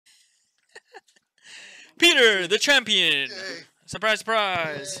Peter, the champion. Yay. Surprise,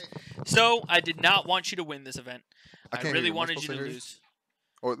 surprise. Yay. So I did not want you to win this event. I I can't really hear you. Am I wanted you supposed to to hear you? lose.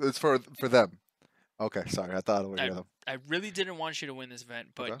 Or it's for them. Okay, sorry. I thought I would hear them. I really didn't want you to win this event,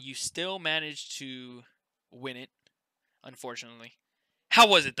 but Okay. you still managed to win it, unfortunately. How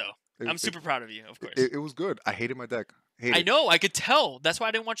was it, though? I'm super proud of you, of course. It was good. I hated my deck. I know, I could tell. That's why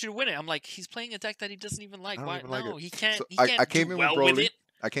I didn't want you to win it. I'm like, he's playing a deck that he doesn't even like. I don't Why? even like No, it. he can't. So He I can't came do in well with with Broly. it.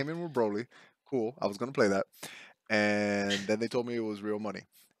 I came in with Broly. Cool. I was gonna play that, and then they told me it was real money,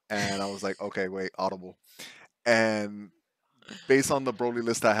 and I was like, okay, wait, audible. And based on the Broly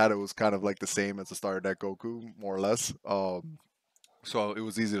list I had, it was kind of like the same as the starter deck Goku, more or less. So it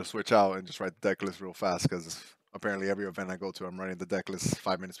was easy to switch out and just write the deck list real fast because apparently every event I go to, I'm writing the deck list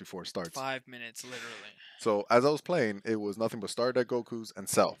 5 minutes before it starts. 5 minutes, literally. So as I was playing, it was nothing but starter deck Gokus and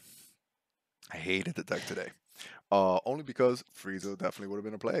Cell. I hated the deck today. Only because Frieza definitely would have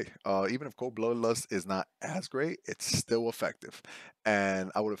been a play. Even if Cold Bloodlust is not as great, it's still effective.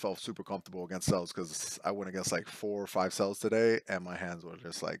 And I would have felt super comfortable against cells because I went against like 4 or 5 cells today, and my hands were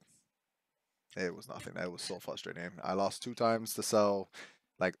just like, it was nothing. It was so frustrating. I lost 2 times to cell,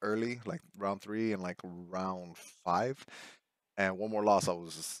 like early, like round 3 and like round 5. And one more loss, I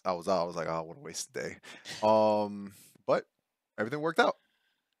was out. I was like, oh, what a waste of day. But everything worked out.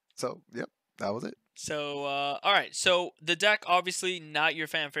 So, yep, that was it. So, all right. So the deck, obviously not your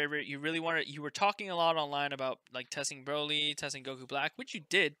fan favorite. You really wanted. You were talking a lot online about like testing Broly, testing Goku Black, which you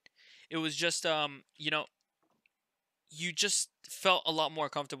did. It was just, you just felt a lot more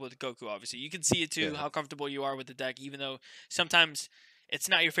comfortable with Goku. Obviously, you can see it too. Yeah. How comfortable you are with the deck, even though sometimes it's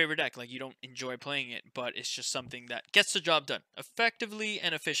not your favorite deck. Like you don't enjoy playing it, but it's just something that gets the job done effectively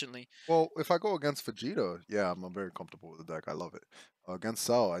and efficiently. Well, if I go against Vegeta, yeah, I'm very comfortable with the deck. I love it. Against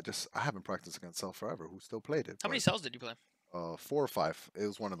Cell, I haven't practiced against Cell forever. Who still played it? How many But cells did you play? 4 or 5. It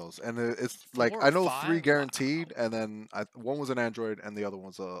was one of those, and it's like 4 I or know 5? 3 Wow. guaranteed, and then one was an Android, and the other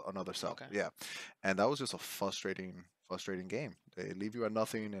one's another Cell. Okay. Yeah, and that was just a frustrating game. They leave you at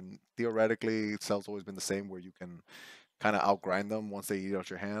nothing, and theoretically, Cell's always been the same, where you can kind of outgrind them once they eat out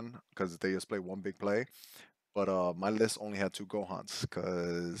your hand because they just play one big play. But my list only had 2 Gohans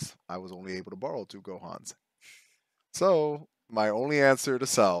because I was only able to borrow 2 Gohans. So my only answer to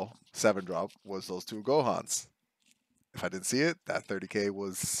sell 7-drop was those 2 Gohans. If I didn't see it, that 30K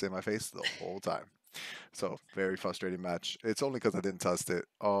was in my face the whole time. So very frustrating match. It's only because I didn't test it.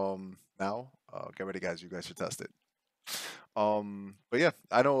 Now, get ready, guys. You guys should test it. But yeah,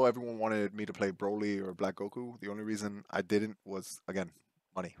 I know everyone wanted me to play Broly or Black Goku. The only reason I didn't was, again,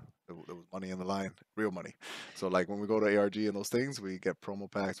 money. There was money in the line, real money. So like when we go to ARG and those things, we get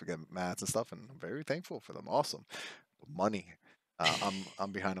promo packs, we get mats and stuff, and I'm very thankful for them. Awesome. But money,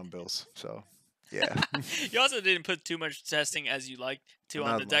 I'm behind on bills. So yeah, You also didn't put too much testing as you liked to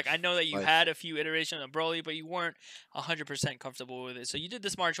on not the as deck. much. I know that you Life. had a few iterations of Broly, but you weren't 100% comfortable with it. So you did the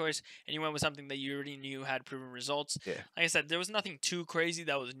smart choice, and you went with something that you already knew had proven results. Yeah. Like I said, there was nothing too crazy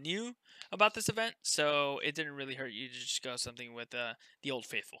that was new about this event, so it didn't really hurt you to just go something with the old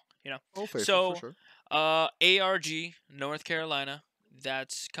faithful, you know? Oh, faithful So, for sure. ARG, North Carolina,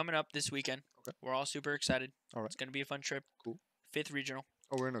 that's coming up this weekend. Okay. We're all super excited. All right. It's going to be a fun trip. Cool. 5th regional.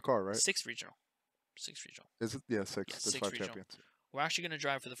 Oh, we're in a car, right? 6th regional. 6th regional. Is it? Yeah, 6. Yeah, There's 6 5 regional. champions. We're actually going to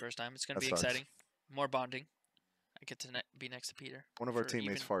drive for the first time. It's going to That be sucks. exciting. More bonding. I get to be next to Peter. One of our for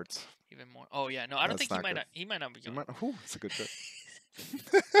teammates farts. Even more. Oh yeah, no, I don't That's think he not might good. not. He might not be going. Ooh, it's a good trip.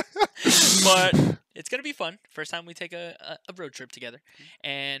 But it's gonna be fun. First time we take a road trip together.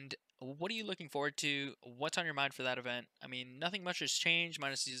 And what are you looking forward to? What's on your mind for that event? I mean, nothing much has changed,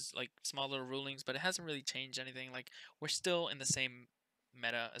 minus these like small little rulings, but it hasn't really changed anything. Like we're still in the same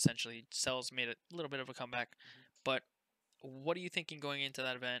meta essentially. Cells made a little bit of a comeback, but what are you thinking going into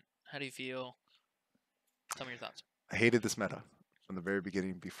that event? How do you feel? Tell me your thoughts. I hated this meta from the very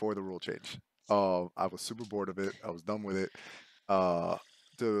beginning before the rule change. I was super bored of it. I was done with it.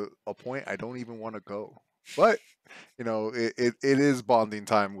 To a point I don't even want to go. But you know, it is bonding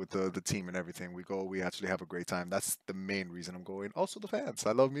time with the team and everything. We go, we actually have a great time. That's the main reason I'm going. Also the fans.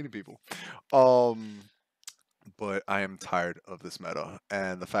 I love meeting people. But I am tired of this meta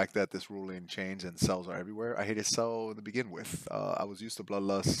and the fact that this ruling changed and cells are everywhere. I hated Cell to begin with. I was used to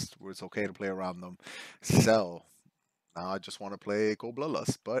Bloodlust, where it's okay to play around them. Cell, now I just want to play Cold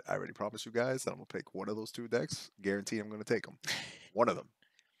Bloodlust. But I already promised you guys that I'm gonna pick one of those 2 decks. Guarantee I'm gonna take them. One of them.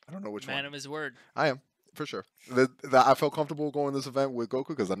 I don't know which Man one. of his word. I am for sure. I felt comfortable going this event with Goku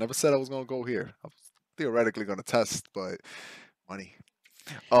because I never said I was gonna go here. I was theoretically gonna test, but money.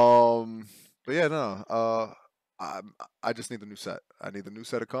 But yeah, no. I just need the new set. I need the new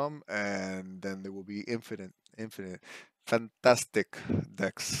set to come, and then there will be infinite fantastic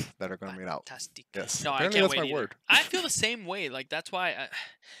decks that are gonna be out. Fantastic. Yes, No, I apparently can't that's wait my either. word. I feel the same way. Like that's why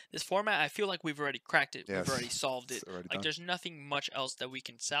this format, I feel like we've already cracked it. We've already Yes, solved it's it. already Like done. there's nothing much else that we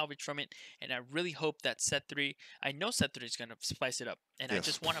can salvage from it. And I really hope that set three. I know set three is gonna spice it up. And I Yes,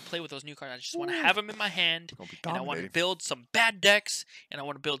 just want to play with those new cards. I just want to Ooh, have them in my hand. we're gonna be And I want to dominating. build some bad decks. And I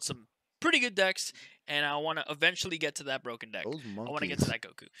want to build some pretty good decks. And I want to eventually get to that broken deck. Those I want to get to monkeys, that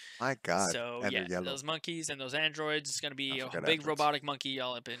Goku. my God, So and they're yeah, yellow. those monkeys and those androids. It's gonna I be a forgot big androids. robotic monkey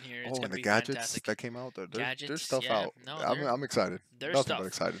all up in here. It's Oh, and gonna the be gadgets fantastic. that came out, there's Gadgets, stuff yeah, out. no, I'm excited. they're Nothing but stuff.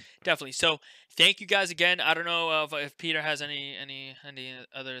 excited. Definitely. So thank you guys again. I don't know if Peter has any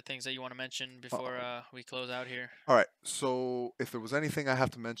other things that you want to mention before Uh, we close out here. All right. So if there was anything I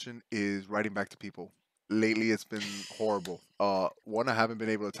have to mention is writing back to people. Lately, it's been horrible. One, I haven't been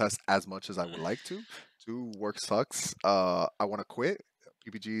able to test as much as I would like to. Two, work sucks. I want to quit.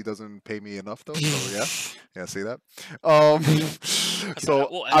 PPG doesn't pay me enough though. So yeah, yeah. See that? Um, Cut that so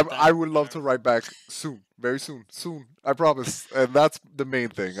out. We'll edit I that. would love to Whatever. write back soon, very soon, soon. I promise. And that's the main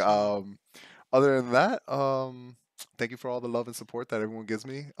thing. Soon. Other than that, thank you for all the love and support that everyone gives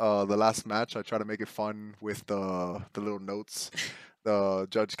me. The last match, I try to make it fun with the little notes. The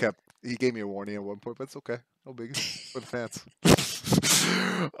judge he gave me a warning at one point, but it's okay, no biggie for the fans.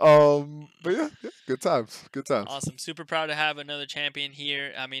 But yeah, yeah, good times, good times. Awesome. Super proud to have another champion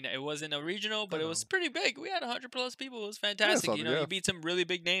here. I mean, it wasn't a regional, I but it know. was pretty big. We had 100 plus people. It was Yeah, fantastic. You something. know, Yeah, you beat some really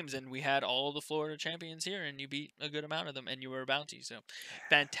big names, and we had all the Florida champions here, and you beat a good amount of them, and you were a bounty. So,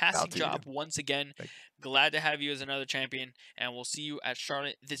 fantastic bounty job again. once again. Thank Glad to have you as another champion, and we'll see you at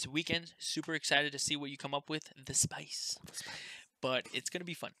Charlotte this weekend. Super excited to see what you come up with. The spice. you. But it's going to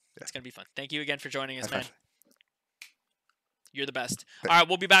be fun. Yeah. It's going to be fun. Thank you again for joining High us, man. five. You're the best. Th- All right,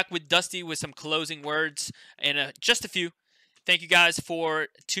 we'll be back with Dusty with some closing words and just a few. Thank you guys for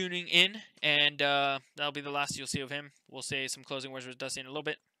tuning in, and that'll be the last you'll see of him. We'll say some closing words with Dusty in a little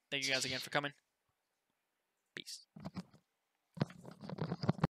bit. Thank you guys again for coming. Peace.